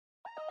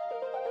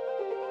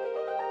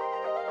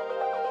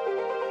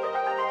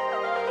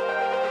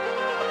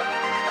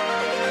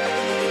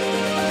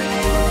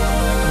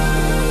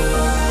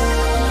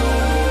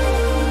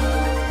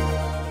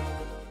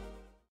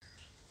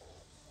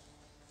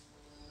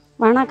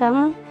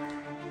வணக்கம்.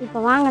 இப்போ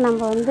வாங்க நம்ம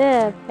வந்து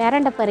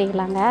பிரண்டை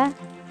பறிக்கலாங்க.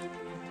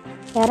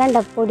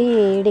 பிரண்டை பொடி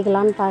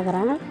இடிக்கலான்னு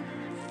பார்க்குறேன்.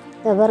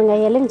 இதை பாருங்க,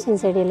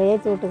 எலுமிச்சம் செடியில்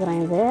ஏற்றி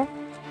விட்டுக்கிறேன். இது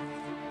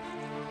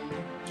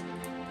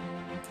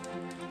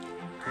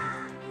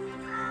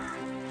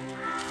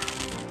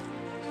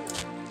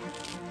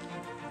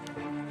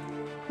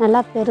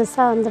நல்லா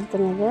பெருசாக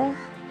வந்துடுதுங்க. இது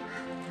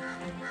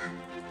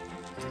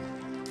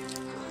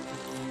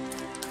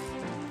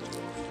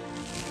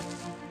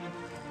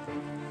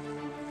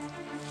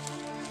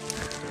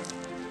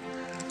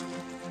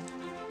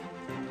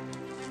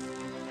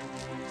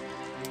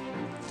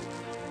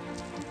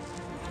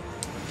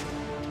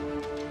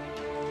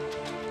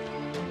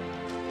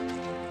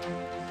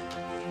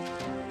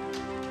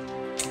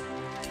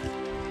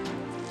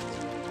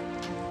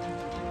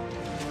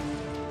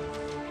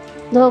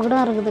இதோ கூட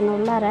இருக்குதுங்க.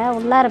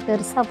 உள்ளார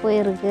பெருசாக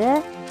போயிருக்கு.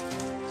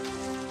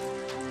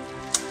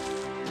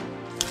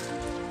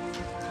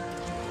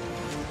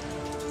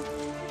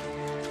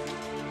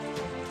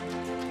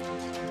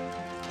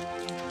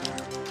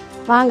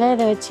 வாங்க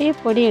இதை வச்சு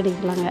பொடி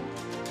எடுக்கலாங்க,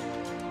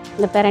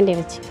 இந்த பிரண்டையை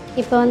வச்சு.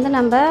 இப்போ வந்து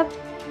நம்ம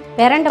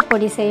பிரண்டை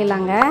பொடி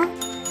செய்யலாங்க.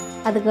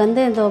 அதுக்கு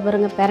வந்து இந்த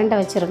பாருங்க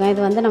பிரண்டை வச்சுருக்கோம்.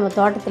 இது வந்து நம்ம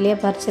தோட்டத்துலேயே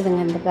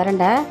பறிச்சதுங்க. இந்த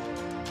பிரண்டை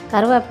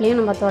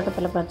கருவேப்பிலையும் நம்ம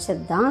தோட்டத்தில்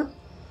பறிச்சது தான்.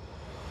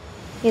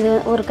 இது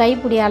ஒரு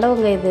கைப்பிடி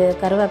அளவுங்க. இது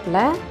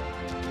கருவேப்பிலை.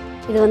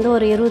 இது வந்து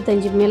ஒரு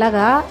 25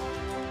 மிளகாய்,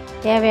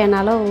 தேவையான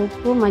அளவு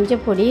உப்பு,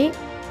 மஞ்சப்பொடி.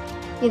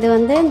 இது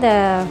வந்து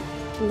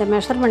இந்த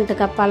மெஷர்மெண்ட்டு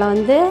கப்பால்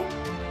வந்து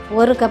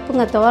 1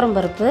 கப்புங்க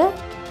துவரம்பருப்பு,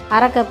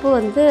 1/2 கப்பு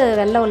வந்து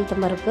வெள்ளை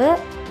உளுத்தம் பருப்பு,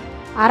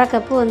 1/2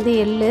 கப்பு வந்து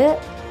எள்ளு,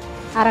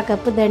 1/2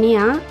 கப்பு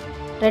தனியா,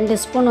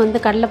 2 ஸ்பூன்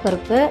வந்து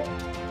கடலைப்பருப்பு,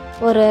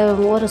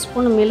 ஒரு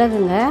ஸ்பூன்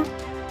மிளகுங்க,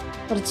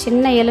 ஒரு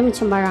சின்ன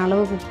எலுமிச்சம்பழம்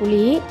அளவுக்கு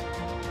புளி,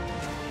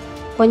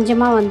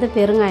 கொஞ்சமாக வந்து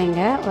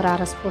பெருங்காயங்க ஒரு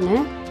 1/2 ஸ்பூனு,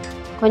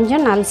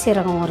 கொஞ்சம் நல்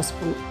சீரகம் 1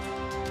 ஸ்பூன்.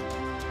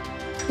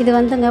 இது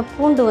வந்துங்க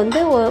பூண்டு வந்து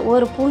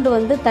ஒரு பூண்டு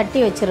வந்து தட்டி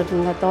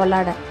வச்சுருக்குங்க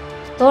தோலாட.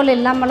 தோல்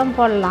இல்லாமலும்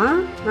போடலாம்.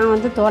 நான்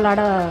வந்து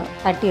தோலாட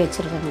தட்டி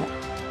வச்சுருக்கேங்க.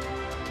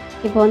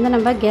 இப்போ வந்து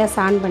நம்ம கேஸ்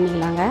ஆன்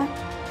பண்ணிக்கலாங்க.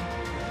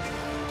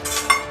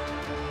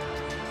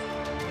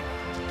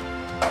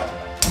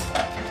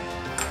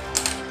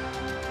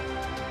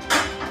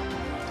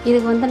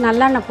 இதுக்கு வந்து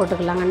நல்லெண்ணெய்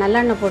போட்டுக்கலாங்க.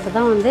 நல்லெண்ணெய் போட்டு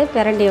தான் வந்து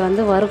பிரண்டையை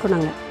வந்து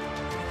வறுக்கணுங்க.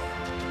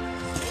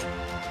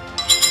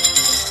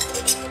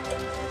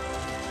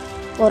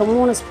 ஒரு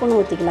 3 ஸ்பூன்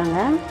ஊற்றிக்கலாங்க.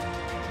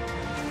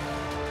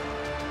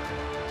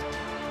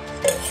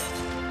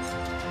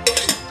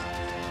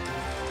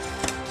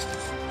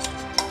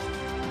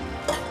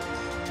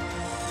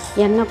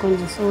 எண்ணெய்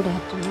கொஞ்சம்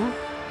சூடாகட்டுங்க.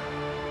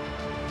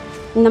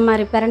 இந்த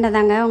மாதிரி பிரண்டை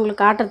தாங்க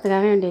உங்களுக்கு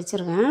காட்டுறதுக்காக வேண்டி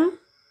வச்சுருக்கேன்.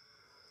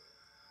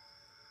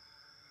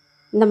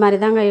 இந்த மாதிரி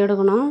தாங்க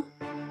எடுக்கணும்.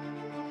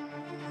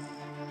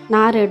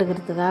 நார்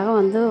எடுக்கிறதுக்காக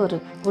வந்து ஒரு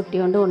குட்டி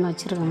ஒன்று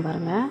வச்சுருக்கேன்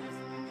பாருங்கள்.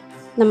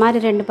 இந்த மாதிரி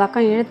 2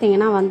 பக்கம்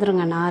இழுத்திங்கன்னா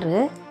வந்துடுங்க நார்.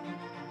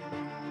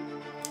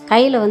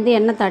 கையில் வந்து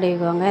எண்ணெய்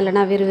தடவிக்குவாங்க,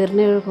 இல்லைனா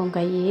விறுவிறுன்னு இழுக்கும்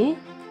கை.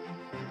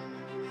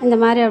 இந்த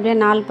மாதிரி அப்படியே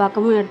 4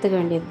 பக்கமும் எடுத்துக்க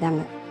வேண்டியது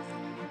தாங்க.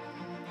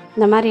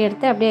 இந்த மாதிரி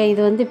எடுத்து அப்படியே,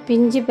 இது வந்து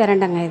பிஞ்சு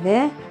பிரண்டைங்க.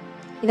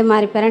 இது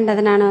மாதிரி பிரண்டை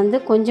நான் வந்து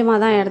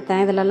கொஞ்சமாக தான்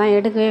எடுத்தேன். இதிலலாம்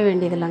எடுக்கவே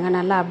வேண்டியது இல்லைங்க.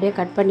 நல்லா அப்படியே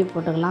கட் பண்ணி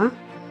போட்டுக்கலாம்.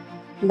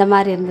 இந்த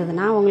மாதிரி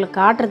இருந்ததுன்னா உங்களுக்கு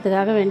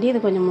காட்டுறதுக்காக வேண்டி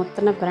இது கொஞ்சம்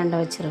முத்தின பிரண்டை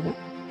வச்சுருக்கேன்.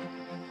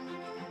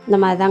 இந்த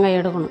மாதிரி தாங்க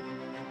எடுக்கணும்.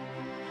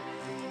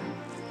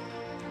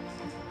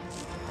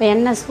 இப்போ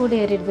எண்ணெய் சூடு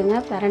ஏறிடுதுங்க.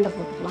 பிரண்டை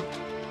போட்டுக்கலாம்.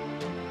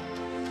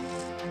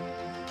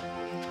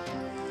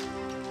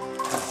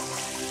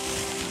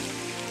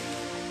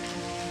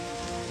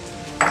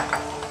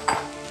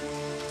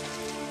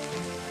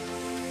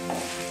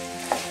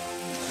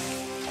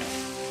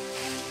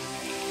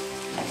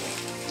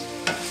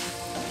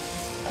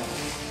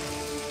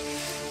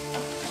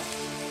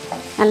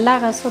 நல்லா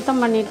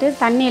சுத்தம் பண்ணிவிட்டு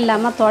தண்ணி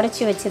இல்லாமல்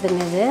துடைச்சி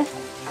வச்சுதுங்க.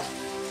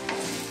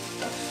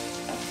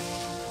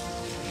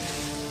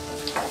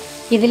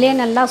 இதிலே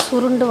நல்லா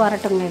சுருண்டு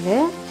வரட்டுங்க. இது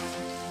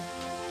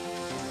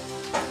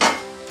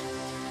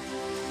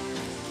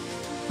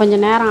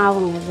கொஞ்சம் நேரம்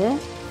ஆகுங்க. இது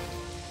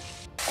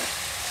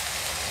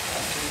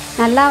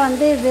நல்லா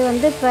வந்து இது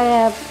வந்து இப்போ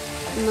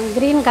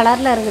க்ரீன்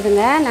கலரில்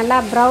இருக்குதுங்க. நல்லா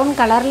ப்ரௌன்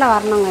கலரில்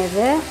வரணுங்க.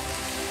 இது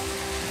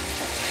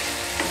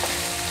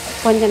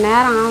கொஞ்சம்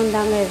நேரம்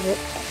ஆகுந்தாங்க.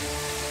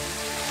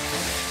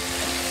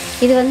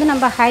 இது வந்து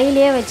நம்ம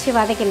ஹையிலே வச்சு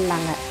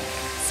வதக்கிடலாங்க.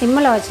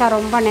 சிம்மில் வச்சா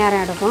ரொம்ப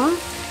நேரம் எடுக்கும்.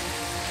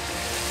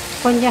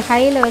 கொஞ்சம்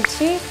ஹையில்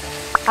வச்சு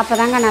அப்போ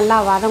தாங்க நல்லா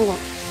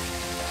வதங்கும்.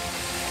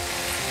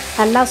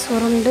 நல்லா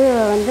சுருண்டு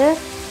வந்து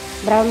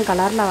ப்ரௌன்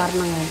கலரில்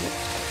வரணுங்க. இது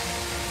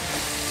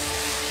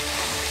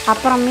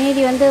அப்புறம்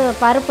மீதி வந்து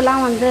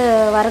பருப்புலாம் வந்து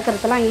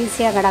வறுக்கிறதுலாம்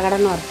ஈஸியாக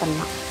கடகடன்னு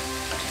வறுத்துடலாம்.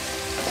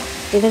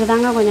 இதுக்கு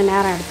தாங்க கொஞ்சம்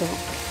நேரம்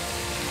எடுத்துக்கும்.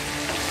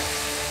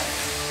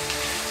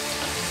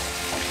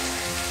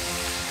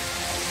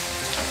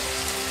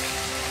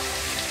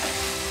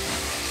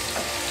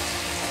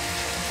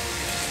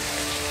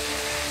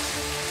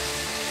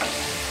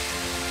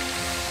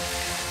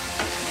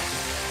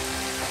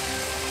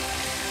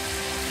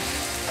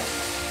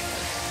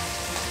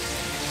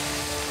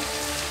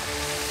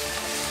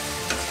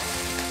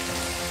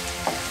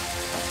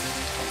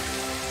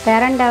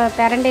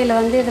 பிரண்டையில்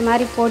வந்து இது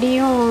மாதிரி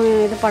பொடியும்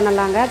இது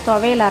பண்ணலாங்க,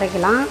 துவையல்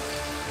அரைக்கலாம்.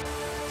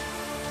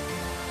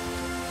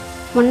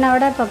 முன்னை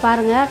விட இப்போ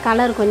பாருங்கள்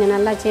கலர் கொஞ்சம்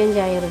நல்லா சேஞ்ச்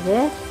ஆகிருது.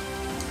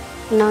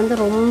 முன்ன வந்து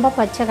ரொம்ப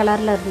பச்சை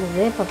கலரில்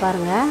இருந்தது, இப்போ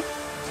பாருங்கள்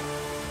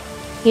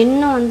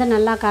இன்னும் வந்து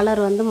நல்லா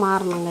கலர் வந்து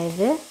மாறணுங்க.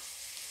 இது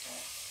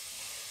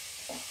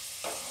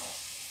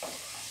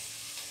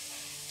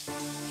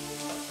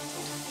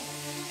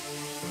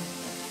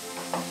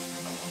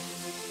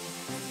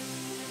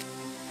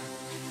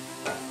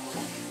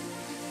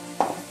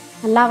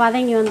நல்லா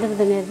வதங்கி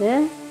வந்துடுதுங்க. இது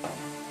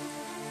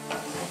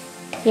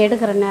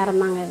எடுக்கிற நேரம்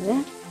தாங்க. இது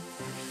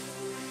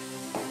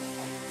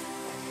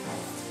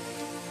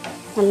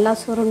நல்லா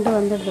சுருண்டு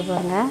வந்துடுது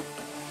பாருங்கள்.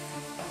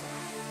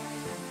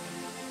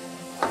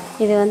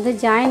 இது வந்து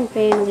ஜாயின்ட்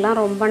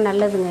பெயினுக்கெலாம் ரொம்ப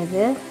நல்லதுங்க.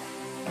 இது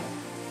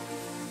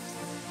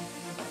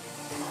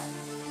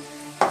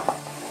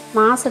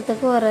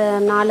மாதத்துக்கு ஒரு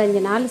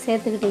 4-5 நாள்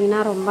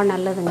சேர்த்துக்கிட்டிங்கன்னா ரொம்ப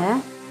நல்லதுங்க.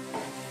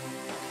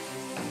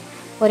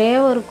 ஒரே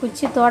ஒரு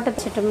குச்சி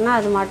தோட்டச்சிட்டோம்னா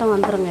அது மட்டும்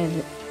வந்துடுங்க.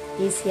 இது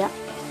ஈஸியாக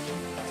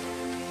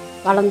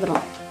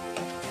வளர்ந்துடும்.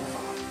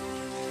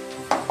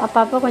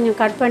 அப்பப்போ கொஞ்சம்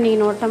கட்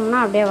பண்ணிக்கின்னு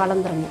விட்டோம்னா அப்படியே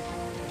வளர்ந்துருங்க.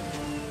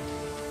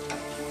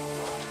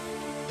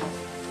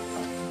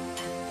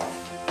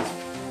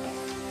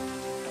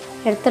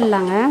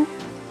 எடுத்துடலாங்க.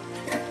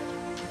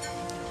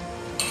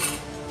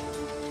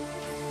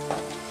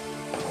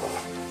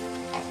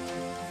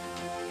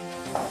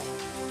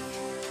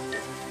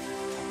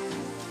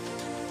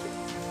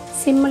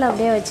 சிம்மில்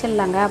அப்படியே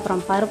வச்சிடலாங்க.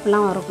 அப்புறம்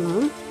பருப்புலாம்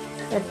வறுக்கணும்.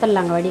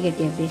 எடுத்துடலாங்க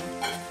வடிகட்டி. அப்படியே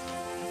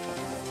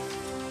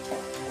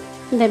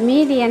இந்த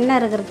மீதி எண்ணெய்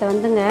இருக்கிறத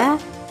வந்துங்க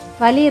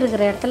வலி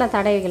இருக்கிற இடத்துல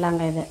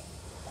தடவிக்கலாங்க. இது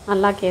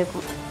நல்லா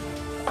கேட்கும்.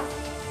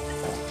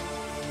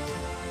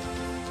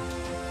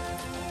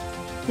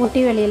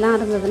 முட்டி வலியெல்லாம்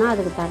இருந்ததுன்னா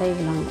அதுக்கு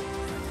தடவிக்கலாங்க.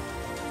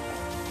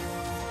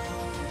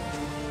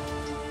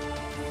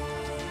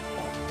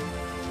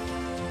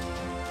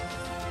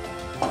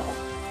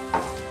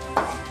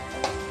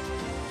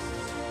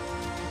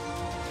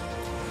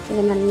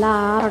 இது நல்லா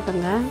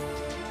ஆறட்டுங்க.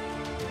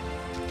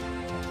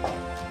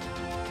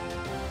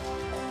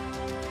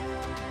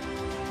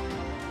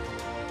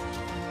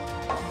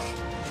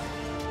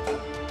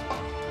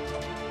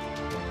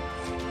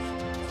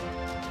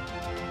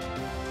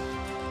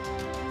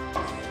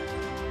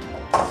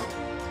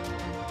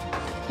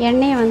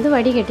 எண்ணெயை வந்து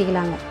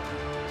வடிகட்டிக்கலாங்க.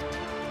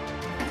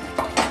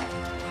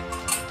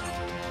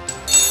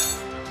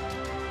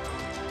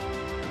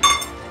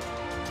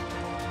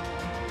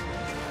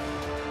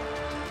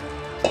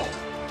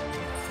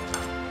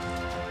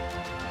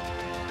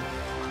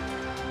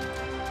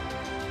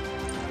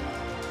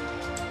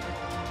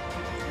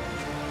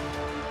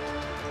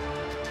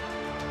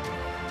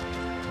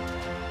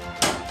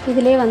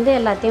 இதிலே வந்து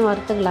எல்லாத்தையும்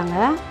வறுத்துக்கலாங்க.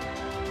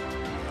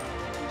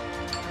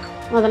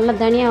 முதல்ல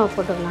தனியாவை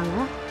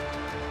போட்டுக்கலாங்க.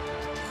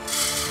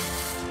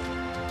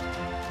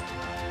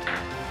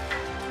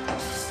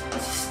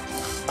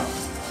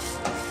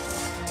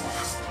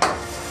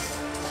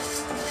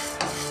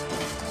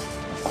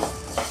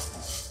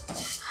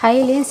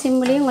 ஹைலையும்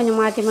சிம்லேயும் கொஞ்சம்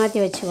மாற்றி மாற்றி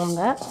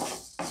வச்சுக்கோங்க.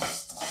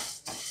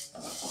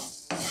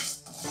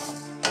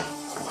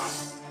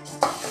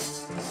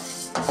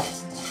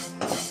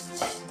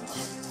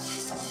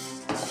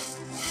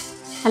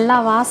 நல்லா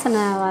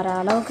வாசனை வர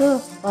அளவுக்கு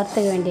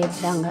வறுத்துக்க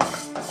வேண்டியதுதாங்க.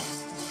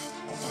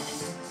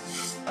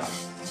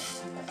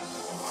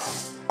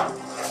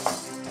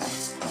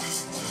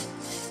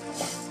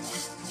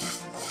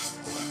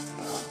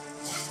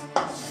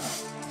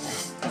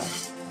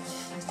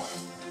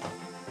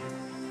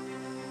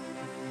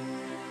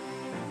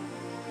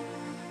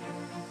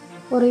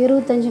 ஒரு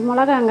 25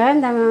 மிளகாங்க.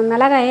 இந்த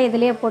மிளகாயை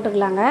இதிலே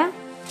போட்டுக்கலாங்க.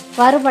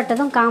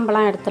 வறுபட்டதும்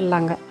காம்பெல்லாம்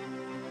எடுத்துடலாங்க.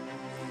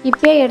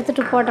 இப்போயே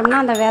எடுத்துகிட்டு போட்டோம்னா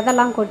அந்த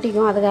விதைலாம்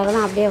கொட்டிக்கும். அதுக்காக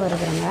தான் அப்படியே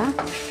வறுக்கிறேங்க.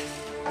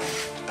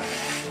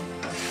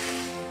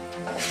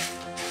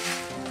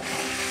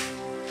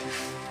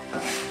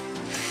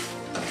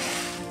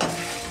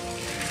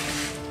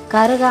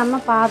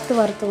 கருகாமல்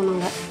பார்த்து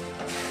வறுத்துக்கணுங்க.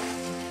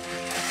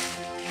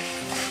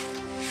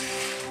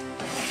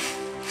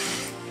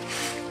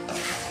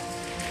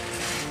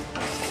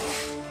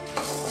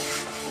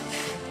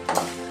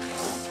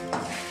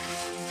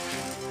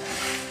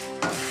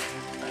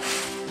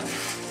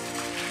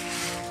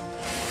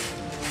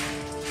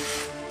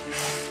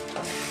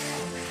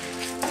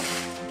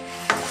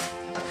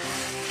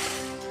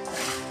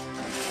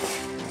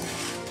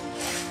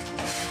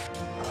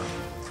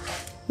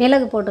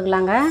 மிளகு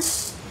போட்டுக்கலாங்க.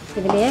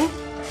 இதிலே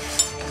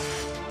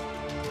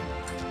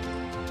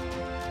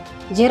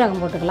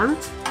ஜீரகம் போட்டுக்கலாம்.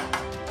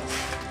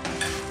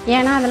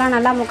 ஏன்னா அதெல்லாம்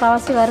நல்லா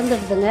முக்கால்வாசி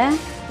வறுந்துடுதுங்க.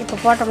 இப்போ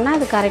போட்டோம்னா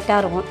அது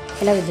கரெக்டாக இருக்கும்.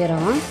 மிளகு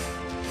ஜீரகம்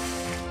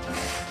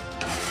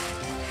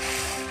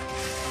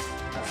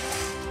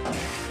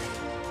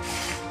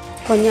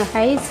கொஞ்சம்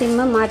ஹை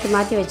சிம்மு மாற்றி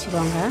மாற்றி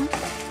வச்சுக்கோங்க.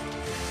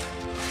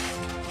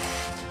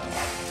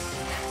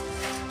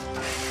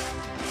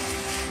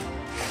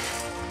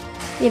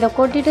 இதை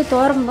கொட்டிட்டு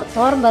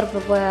தோரம்பருப்பு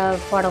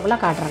போடக்குள்ளே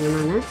காட்டுறேங்க.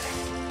 நான்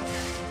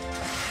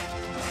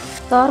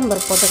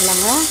தோரம்பருப்பு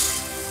போட்டுக்கலாங்க.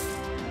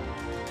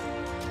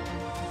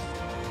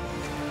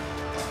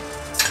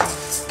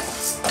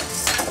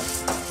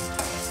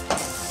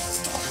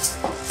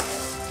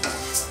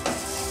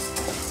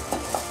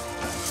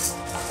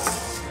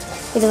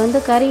 இது வந்து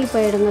கருகி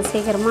போயிடுங்க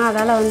சீக்கிரமாக.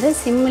 அதால் வந்து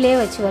சிம்மிலே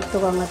வச்சு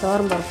வறுத்துக்கோங்க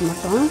துவரம்பருப்பு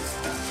மட்டும்.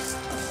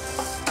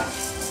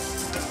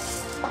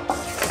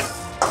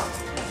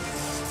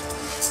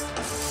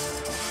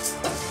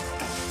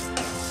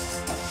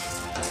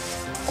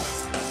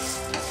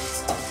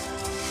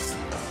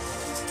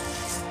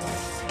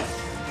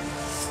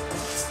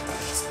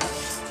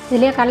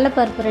 இதிலே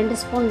கடலைப்பருப்பு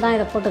 2 ஸ்பூன் தான்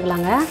இதை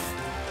போட்டுக்கலாங்க.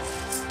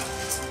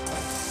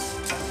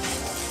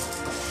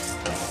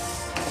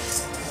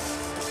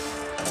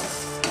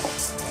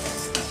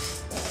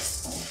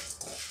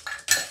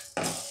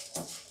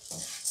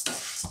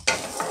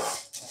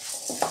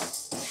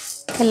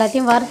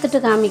 எல்லாத்தையும் வறுத்துட்டு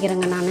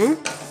காமிக்கிறேங்க நான்.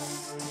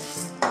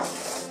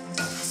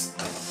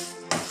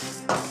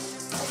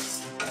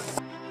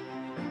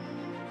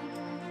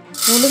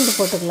 உளுந்து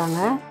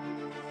போட்டுக்கலாங்க.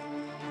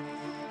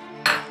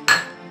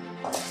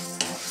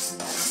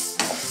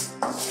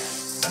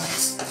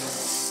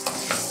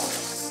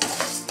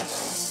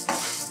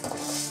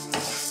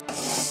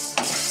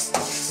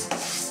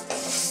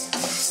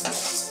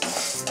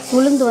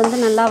 உளுந்து வந்து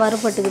நல்லா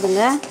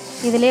வறுபட்டுக்குதுங்க.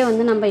 இதிலே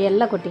வந்து நம்ம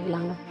எள்ளை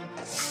கொட்டிக்கலாங்க.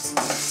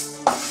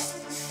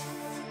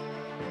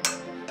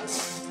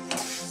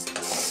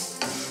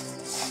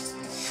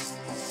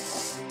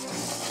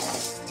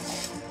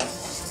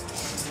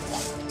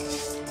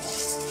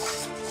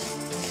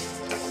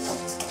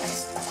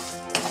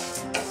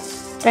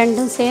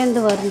 ரெண்டும் சேர்ந்து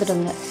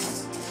வறுந்துடுங்க.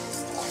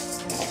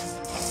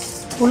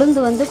 உளுந்து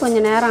வந்து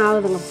கொஞ்சம் நேரம்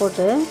ஆகுதுங்க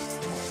போட்டு.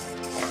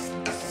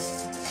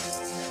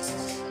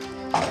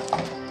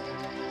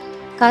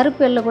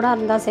 கருப்பு எள்ளு கூட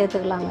இருந்தால்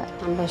சேர்த்துக்கலாங்க,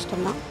 நம்ம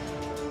இஷ்டம்தான்.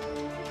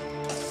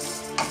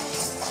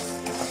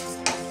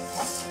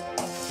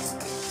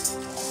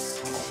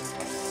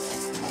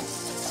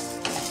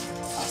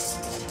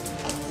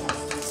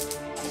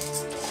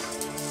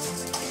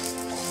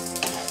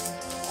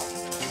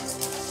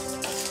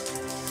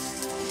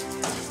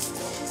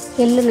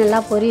 எள்ளு நல்லா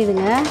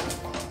பொரியுதுங்க.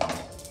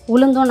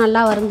 உளுந்தும்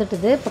நல்லா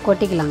வறுந்துட்டுது. இப்போ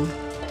கொட்டிக்கலாங்க.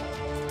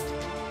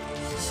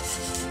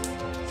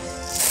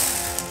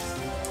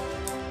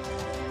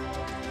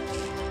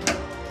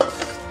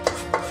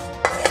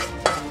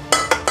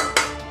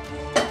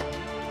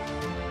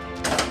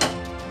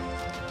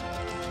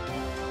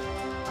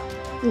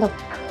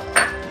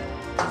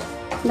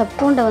 இந்த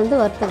பூண்டை வந்து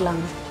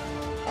வறுத்துக்கலாங்க.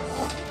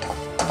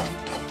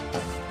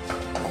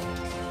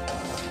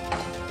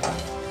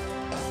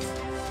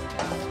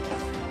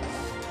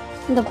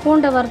 இந்த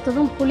பூண்டை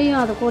வறுத்ததும் புளியும்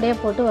அது கூடயே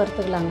போட்டு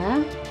வறுத்துக்கலாங்க.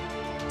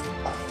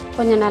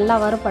 கொஞ்சம் நல்லா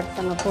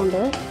வறுபட்டங்க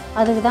பூண்டு.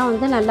 அதுக்கு தான்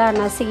வந்து நல்லா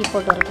நசுக்கி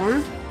போட்டுருக்கேன்.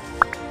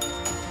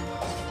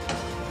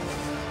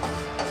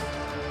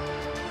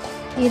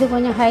 இது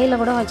கொஞ்சம்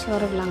ஹையில் கூட வச்சு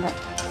வறுக்கலாங்க.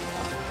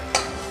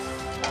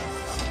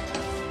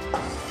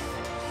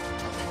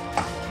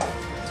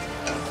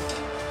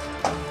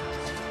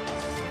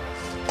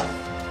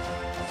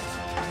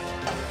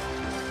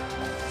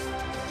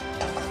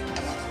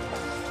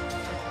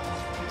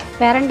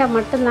 பிரண்டை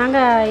மட்டும்தாங்க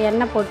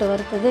எண்ணெய் போட்டு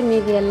வறுத்தது.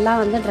 மீதி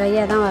எல்லாம் வந்து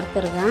ட்ரையாக தான்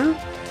வறுத்துருக்கேன்.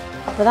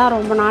 அப்போ தான்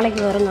ரொம்ப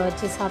நாளைக்கு வருங்க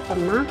வச்சு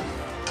சாப்பிட்டோம்னா.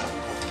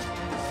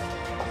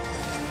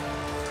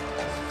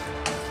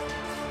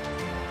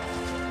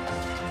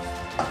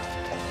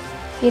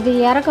 இது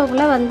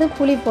இறக்கக்குள்ளே வந்து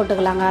புளி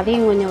போட்டுக்கலாங்க.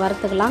 அதையும் கொஞ்சம்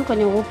வறுத்துக்கலாம்.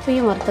 கொஞ்சம்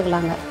உப்பையும்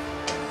வறுத்துக்கலாங்க.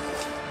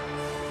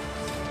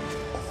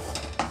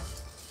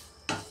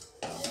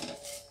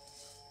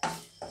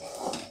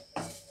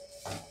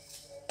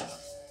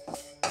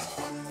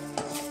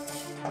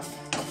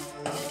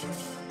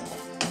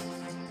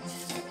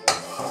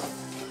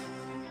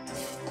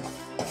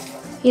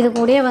 இது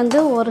கூடயே வந்து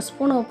 1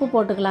 ஸ்பூன் உப்பு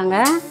போட்டுக்கலாங்க.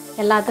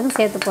 எல்லாத்துக்கும்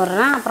சேர்த்து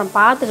போடுறேன். அப்புறம்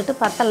பார்த்துக்கிட்டு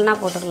பத்தலைன்னா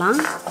போட்டுக்கலாம்.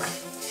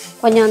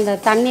 கொஞ்சம் அந்த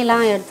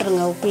தண்ணிலாம்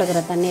எடுத்துருங்க, உப்பில்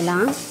இருக்கிற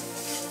தண்ணிலாம்.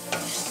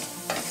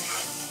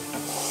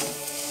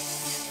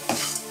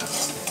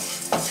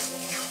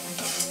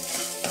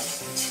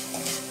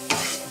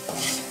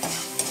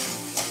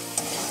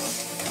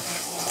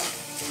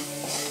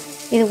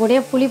 இது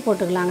கூடயே புளி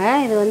போட்டுக்கலாங்க.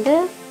 இது வந்து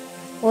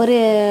ஒரு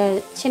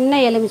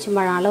சின்ன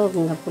எலுமிச்சம்பழம்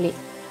அளவுக்குங்க புளி.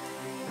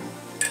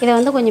 இதை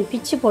வந்து கொஞ்சம்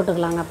பிச்சு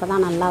போட்டுக்கலாங்க. அப்போ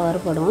தான் நல்லா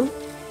வறுபடும்.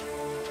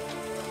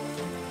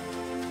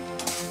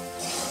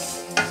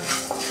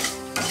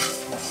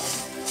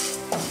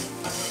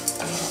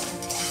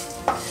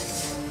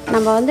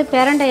 நம்ம வந்து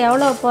பிரண்டை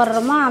எவ்வளோ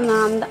போடுறோமோ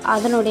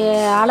அதனுடைய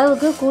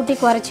அளவுக்கு கூட்டி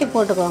குறைச்சி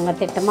போட்டுக்கோங்க.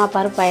 திட்டமாக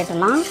பருப்பு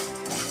ஐட்டம்லாம்.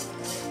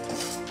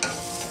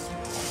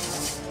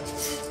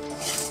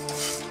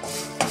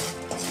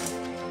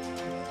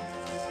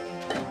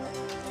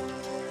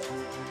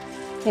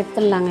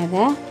 எடுத்துடலாங்க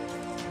இதை.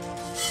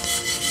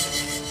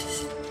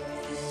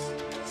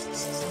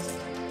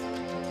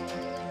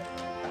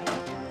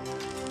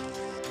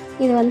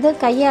 இது வந்து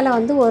கையால்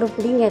வந்து ஒரு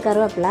பிடிங்க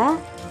கருவேப்பிலை.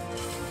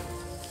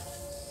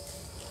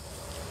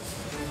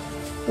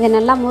 இதை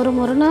நல்லா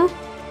முறுமுறுன்னு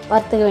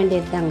வறுத்துக்க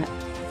வேண்டியது தாங்க.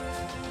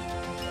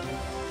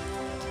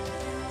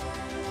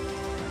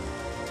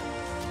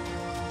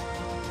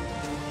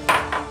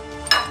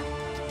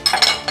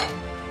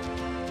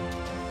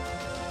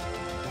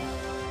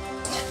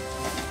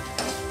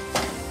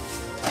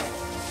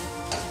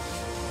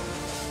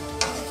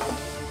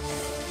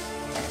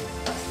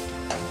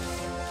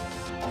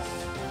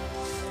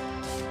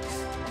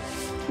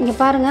 இங்கே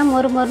பாருங்கள்,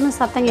 மொறு மொறுன்னு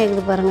சத்தம்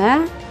கேட்குது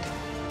பாருங்கள்.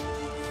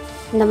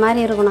 இந்த மாதிரி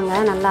இருக்கணுங்க,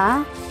 நல்லா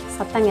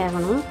சத்தம்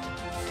கேட்கணும்.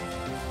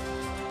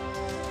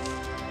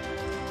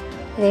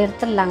 இதை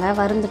எடுத்துடலாங்க,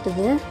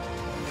 வறுந்துட்டுது.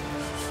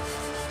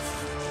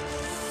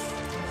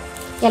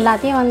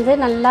 எல்லாத்தையும் வந்து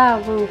நல்லா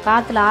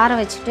காற்றுல ஆற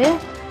வச்சுட்டு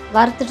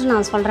வறுத்துட்டு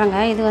நான் சொல்கிறேங்க.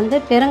 இது வந்து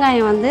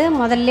பெருங்காயம் வந்து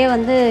முதல்ல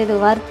வந்து இது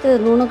வறுத்து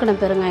நுணுக்கின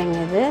பெருங்காயங்க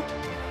இது.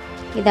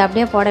 இதை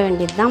அப்படியே போட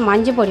வேண்டியது தான்.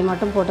 மஞ்சள் பொடி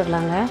மட்டும்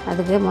போட்டுக்கலாங்க.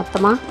 அதுக்கு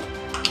மொத்தமாக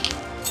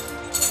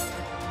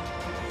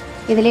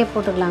இதிலே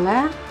போட்டுக்கலாங்க.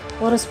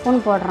 1 ஸ்பூன்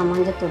போடுறேன்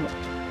மஞ்சத்தூள்.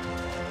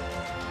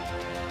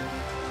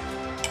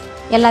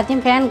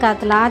 எல்லாத்தையும் பேன்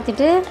காற்றுல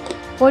ஆற்றிட்டு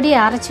பொடியை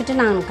அரைச்சிட்டு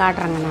நான்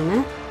காட்டுறேங்க.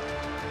 நான்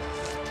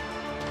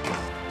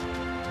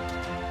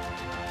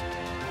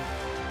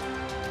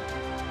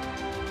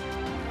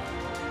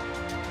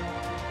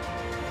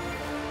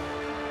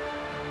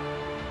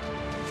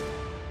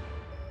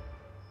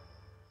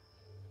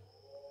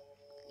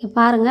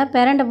பாருங்கள்,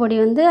 பிரண்டை பொடி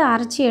வந்து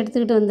அரைச்சி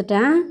எடுத்துக்கிட்டு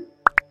வந்துட்டேன்.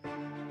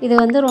 இது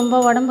வந்து ரொம்ப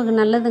உடம்புக்கு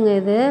நல்லதுங்க.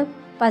 இது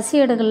பசி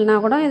எடுக்கலைனா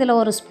கூட இதில்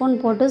 1 ஸ்பூன்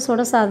போட்டு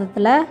சுட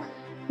சாதத்தில்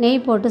நெய்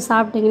போட்டு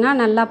சாப்பிட்டிங்கன்னா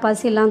நல்லா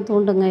பசியெல்லாம்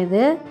தூண்டுங்க.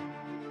 இது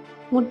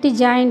முட்டி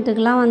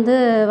ஜாயிண்ட்டுக்கெலாம் வந்து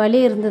வலி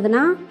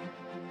இருந்ததுன்னா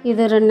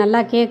இது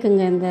நல்லா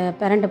கேட்குங்க இந்த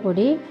பிரண்டை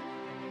பொடி.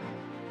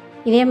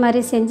 இதே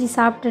மாதிரி செஞ்சு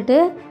சாப்பிட்டுட்டு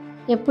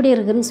எப்படி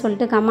இருக்குதுன்னு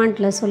சொல்லிட்டு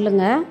கமெண்ட்டில்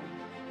சொல்லுங்கள்.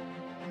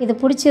 இது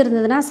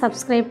பிடிச்சிருந்ததுன்னா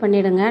சப்ஸ்கிரைப்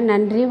பண்ணிவிடுங்க.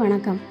 நன்றி,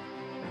 வணக்கம்.